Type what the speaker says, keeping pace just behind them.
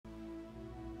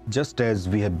Just as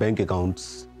we have bank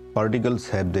accounts, particles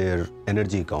have their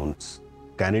energy accounts,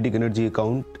 kinetic energy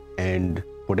account and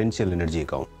potential energy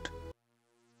account.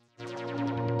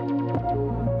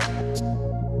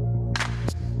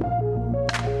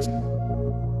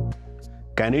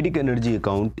 Kinetic energy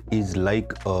account is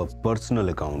like a personal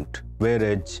account,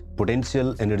 whereas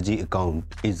potential energy account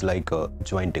is like a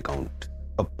joint account.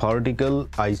 A particle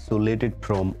isolated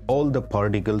from all the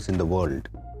particles in the world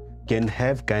can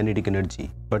have kinetic energy,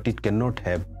 but it cannot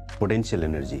have potential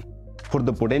energy. For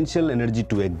the potential energy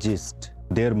to exist,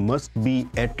 there must be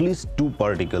at least two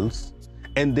particles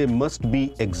and they must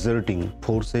be exerting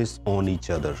forces on each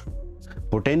other.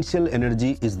 Potential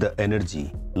energy is the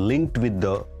energy linked with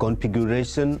the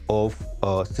configuration of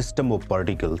a system of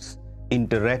particles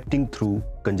interacting through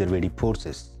conservative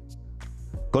forces.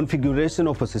 Configuration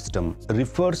of a system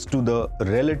refers to the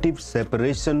relative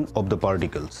separation of the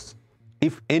particles.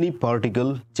 If any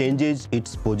particle changes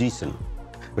its position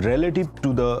relative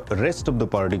to the rest of the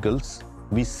particles,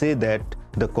 we say that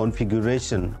the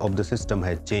configuration of the system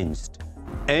has changed.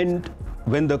 And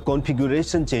when the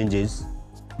configuration changes,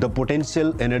 the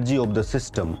potential energy of the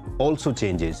system also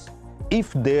changes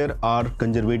if there are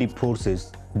conservative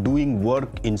forces doing work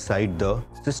inside the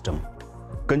system.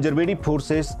 Conservative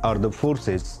forces are the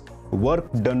forces,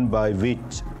 work done by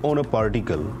which on a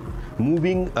particle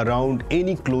moving around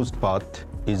any closed path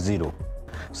is zero.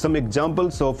 Some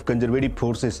examples of conservative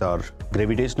forces are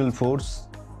gravitational force,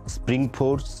 spring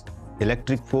force,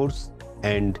 electric force,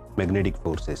 and magnetic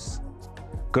forces.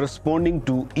 Corresponding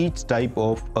to each type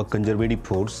of a conservative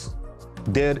force,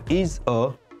 there is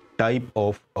a type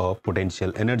of a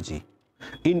potential energy.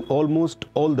 In almost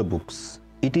all the books,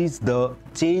 it is the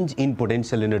change in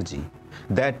potential energy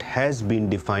that has been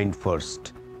defined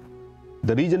first.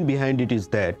 The reason behind it is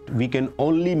that we can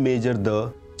only measure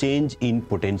the change in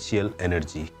potential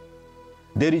energy.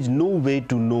 There is no way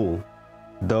to know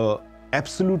the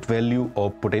absolute value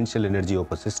of potential energy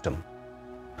of a system.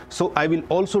 So I will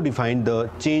also define the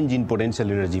change in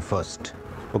potential energy first.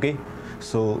 Okay,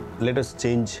 so let us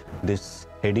change this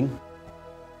heading.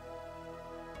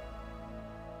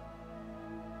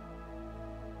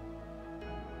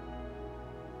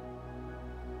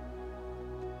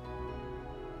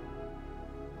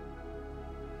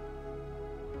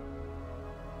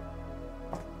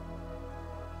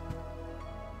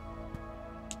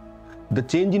 The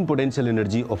change in potential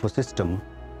energy of a system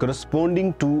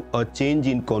corresponding to a change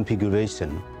in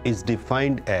configuration is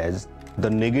defined as the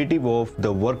negative of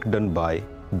the work done by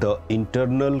the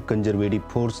internal conservative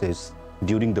forces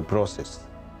during the process.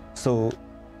 So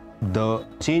the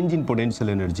change in potential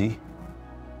energy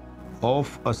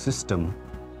of a system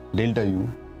delta U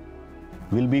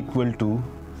will be equal to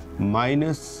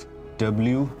minus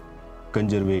W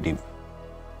conservative.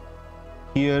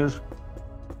 Here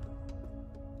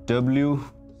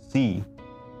WC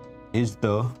is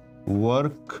the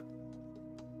work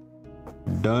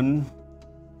done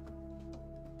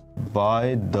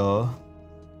by the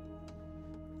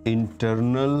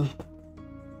internal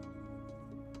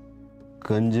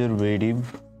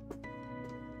conservative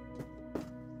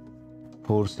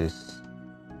forces.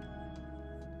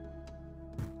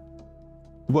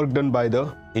 Work done by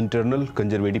the internal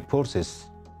conservative forces.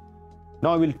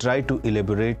 Now I will try to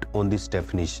elaborate on this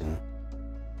definition.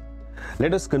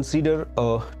 Let us consider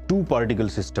a two-particle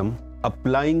system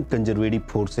applying conservative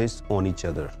forces on each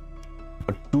other.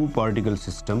 A two-particle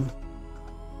system,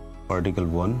 particle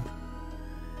 1,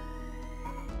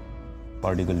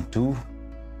 particle 2,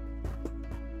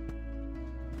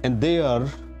 and they are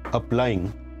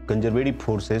applying conservative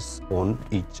forces on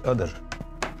each other.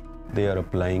 They are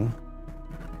applying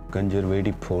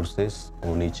conservative forces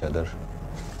on each other.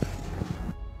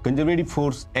 Conservative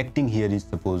force acting here is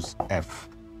suppose F.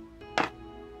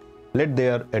 Let they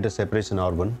are at a separation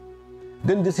R1.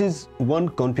 Then this is one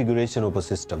configuration of a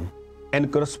system,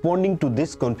 and corresponding to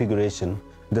this configuration,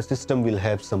 the system will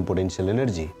have some potential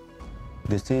energy.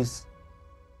 This is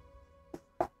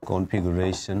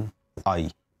configuration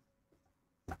I.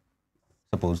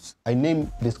 Suppose I name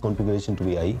this configuration to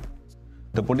be I.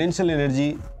 The potential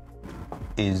energy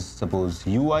is suppose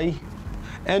Ui,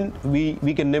 and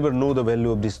we can never know the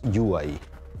value of this Ui.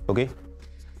 Okay.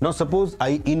 Now suppose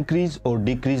I increase or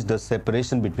decrease the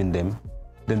separation between them,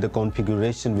 then the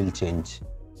configuration will change,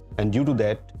 and due to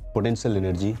that potential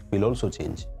energy will also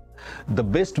change. The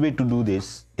best way to do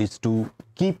this is to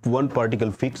keep one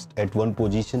particle fixed at one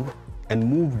position and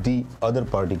move the other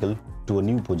particle to a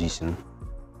new position.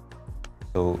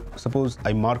 So suppose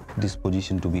I mark this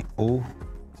position to be O,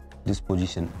 this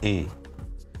position A.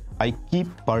 I keep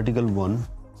particle 1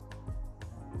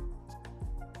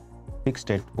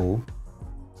 fixed at O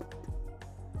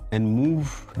and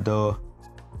move the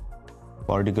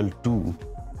particle 2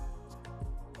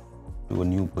 to a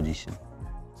new position,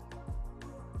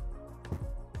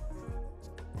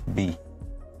 B.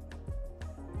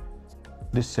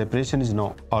 This separation is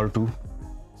now R2.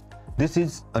 This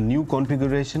is a new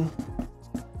configuration,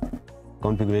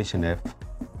 configuration F,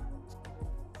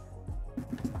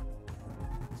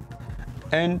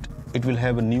 and it will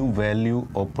have a new value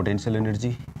of potential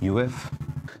energy, UF.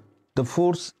 The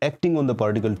force acting on the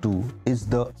particle 2 is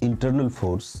the internal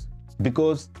force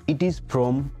because it is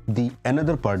from the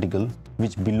another particle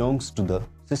which belongs to the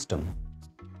system.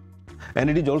 And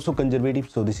it is also conservative,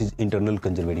 so this is internal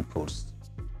conservative force.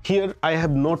 Here I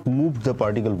have not moved the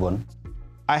particle 1,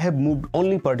 I have moved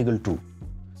only particle 2.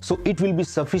 So it will be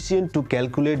sufficient to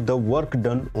calculate the work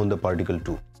done on the particle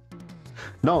 2.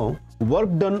 Now,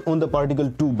 work done on the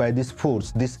particle 2 by this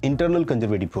force, this internal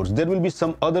conservative force, there will be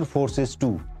some other forces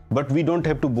too, but we don't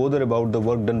have to bother about the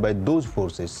work done by those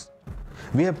forces.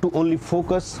 We have to only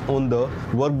focus on the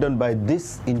work done by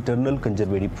this internal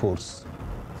conservative force.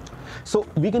 So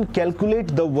we can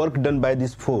calculate the work done by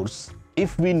this force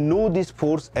if we know this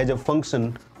force as a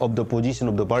function of the position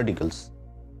of the particles.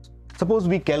 Suppose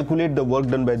we calculate the work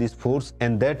done by this force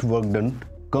and that work done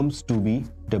comes to be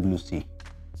WC.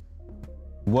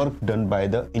 Work done by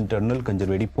the internal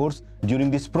conservative force during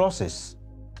this process.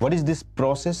 What is this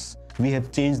process? We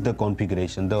have changed the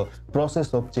configuration, the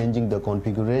process of changing the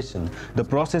configuration, the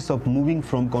process of moving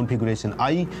from configuration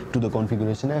I to the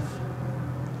configuration F.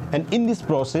 And in this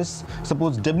process,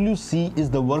 suppose WC is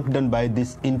the work done by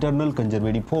this internal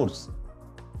conservative force.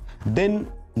 Then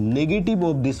negative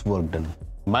of this work done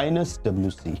minus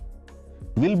WC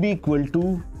will be equal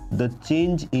to the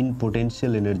change in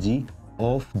potential energy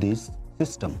of this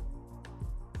system.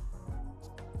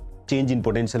 Change in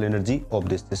potential energy of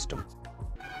this system.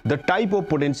 The type of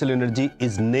potential energy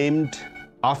is named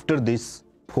after this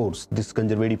force, this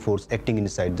conservative force acting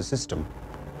inside the system.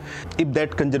 If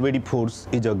that conservative force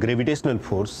is a gravitational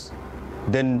force,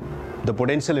 then the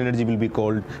potential energy will be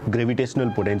called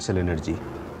gravitational potential energy.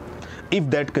 If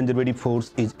that conservative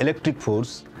force is electric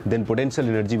force, then potential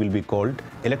energy will be called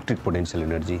electric potential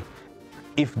energy.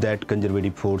 If that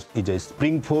conservative force is a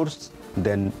spring force,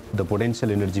 then the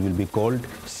potential energy will be called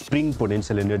spring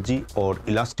potential energy or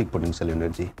elastic potential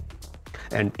energy.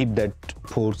 And if that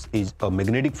force is a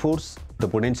magnetic force, the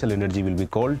potential energy will be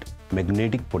called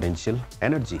magnetic potential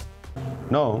energy.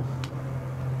 Now,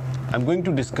 I'm going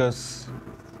to discuss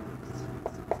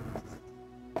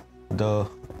the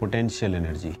potential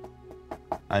energy.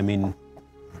 I mean,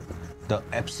 the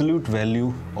absolute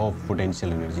value of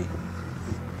potential energy.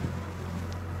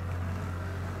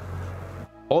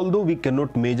 Although we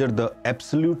cannot measure the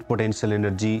absolute potential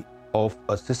energy of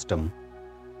a system,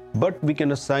 but we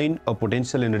can assign a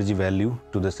potential energy value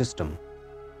to the system.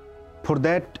 For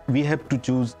that, we have to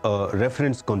choose a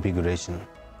reference configuration.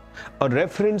 A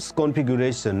reference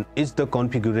configuration is the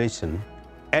configuration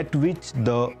at which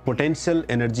the potential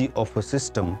energy of a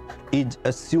system is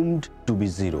assumed to be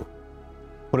zero.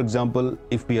 For example,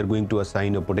 if we are going to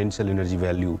assign a potential energy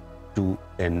value to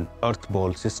an earth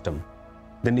ball system,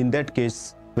 then in that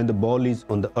case, when the ball is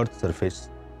on the earth surface,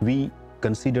 we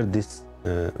consider this,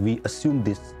 we assume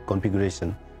this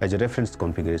configuration as a reference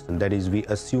configuration. That is, we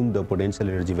assume the potential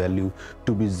energy value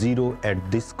to be zero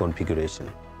at this configuration.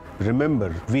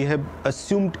 Remember, we have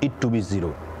assumed it to be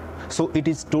zero, so it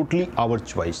is totally our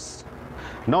choice.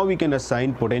 Now we can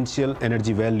assign potential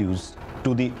energy values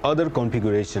to the other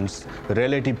configurations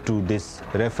relative to this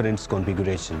reference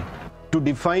configuration. To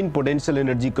define potential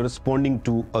energy corresponding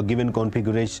to a given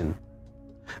configuration,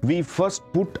 we first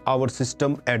put our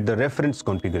system at the reference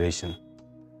configuration.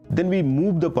 Then we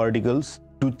move the particles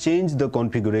to change the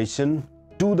configuration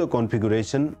to the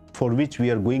configuration for which we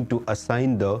are going to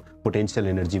assign the potential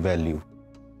energy value.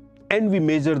 And we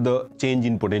measure the change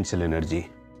in potential energy.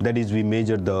 That is, we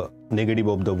measure the negative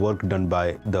of the work done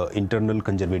by the internal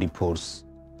conservative force.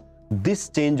 This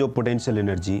change of potential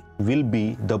energy will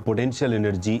be the potential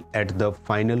energy at the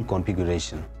final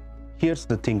configuration. Here's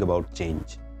the thing about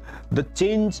change. The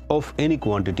change of any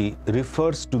quantity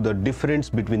refers to the difference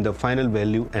between the final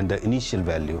value and the initial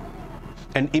value.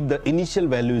 And if the initial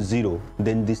value is zero,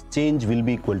 then this change will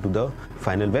be equal to the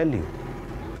final value.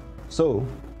 So,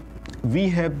 we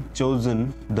have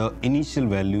chosen the initial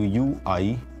value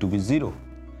ui to be 0.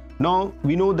 Now,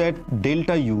 we know that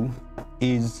delta u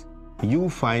is u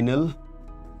final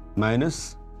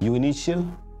minus u initial.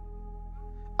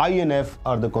 I and f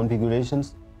are the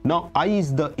configurations. Now, I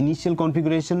is the initial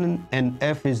configuration and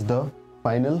f is the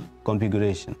final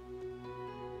configuration.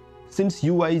 Since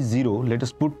ui is 0, let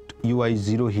us put ui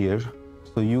 0 here.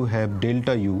 So, you have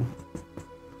delta u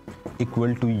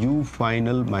equal to U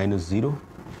final minus 0.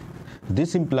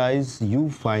 This implies U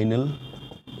final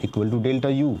equal to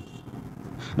delta U.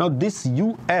 Now this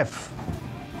UF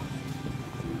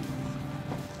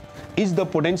is the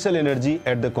potential energy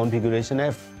at the configuration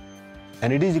F,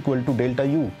 and it is equal to delta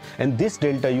U, and this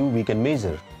delta U we can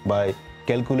measure by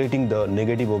calculating the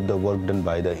negative of the work done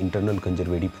by the internal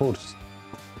conservative force.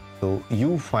 So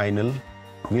U final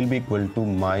will be equal to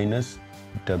minus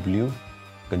W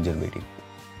conservative.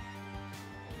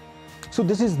 So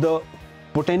this is the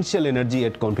potential energy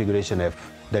at configuration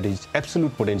F, that is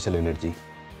absolute potential energy.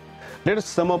 Let us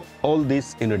sum up all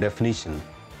this in a definition.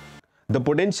 The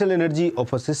potential energy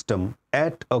of a system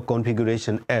at a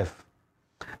configuration F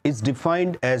is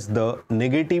defined as the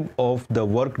negative of the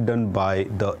work done by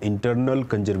the internal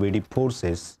conservative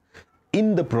forces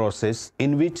in the process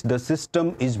in which the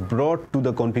system is brought to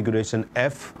the configuration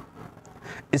F,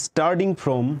 starting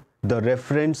from the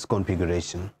reference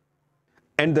configuration.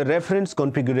 And the reference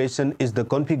configuration is the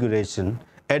configuration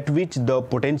at which the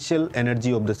potential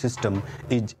energy of the system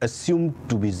is assumed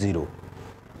to be 0.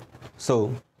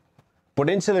 So,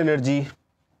 potential energy,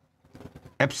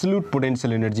 absolute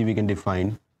potential energy we can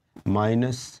define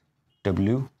minus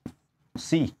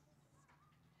WC.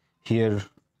 Here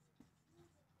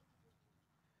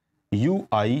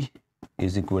UI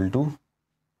is equal to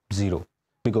 0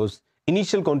 because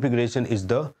initial configuration is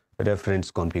the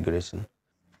reference configuration.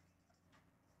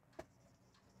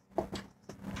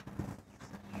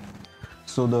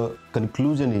 So the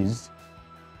conclusion is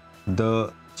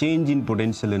the change in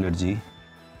potential energy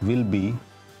will be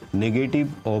negative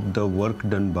of the work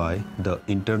done by the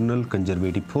internal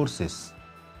conservative forces.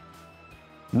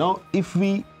 Now if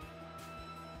we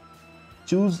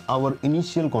choose our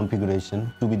initial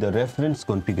configuration to be the reference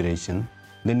configuration,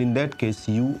 then in that case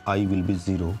UI will be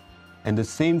 0, and the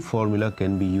same formula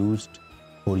can be used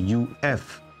for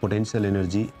UF, potential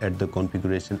energy at the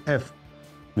configuration F.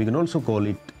 We can also call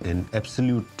it an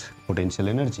absolute potential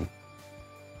energy.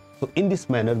 So in this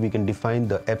manner we can define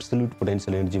the absolute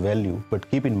potential energy value, but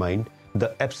keep in mind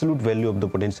the absolute value of the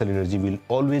potential energy will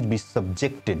always be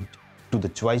subjected to the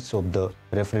choice of the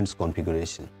reference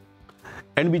configuration.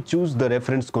 And we choose the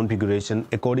reference configuration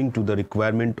according to the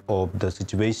requirement of the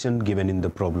situation given in the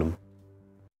problem.